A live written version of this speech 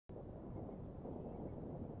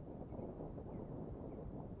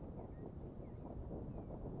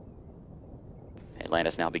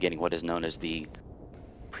Atlantis now beginning what is known as the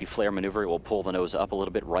pre-flare maneuver. It will pull the nose up a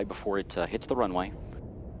little bit right before it hits the runway.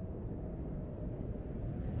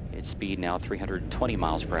 Its speed now 320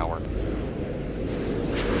 miles per hour.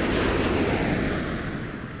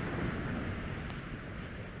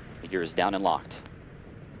 The gear is down and locked.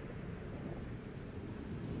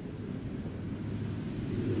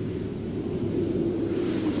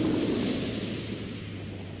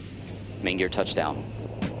 Main gear touchdown.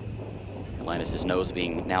 Atlantis' nose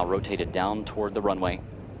being now rotated down toward the runway.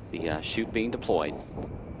 The chute being deployed.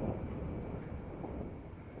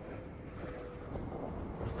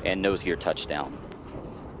 And nose gear touchdown.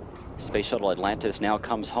 Space Shuttle Atlantis now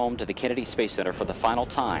comes home to the Kennedy Space Center for the final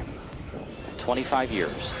time. 25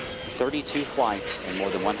 years, 32 flights, and more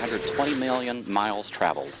than 120 million miles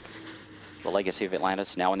traveled. The legacy of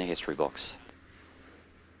Atlantis now in the history books.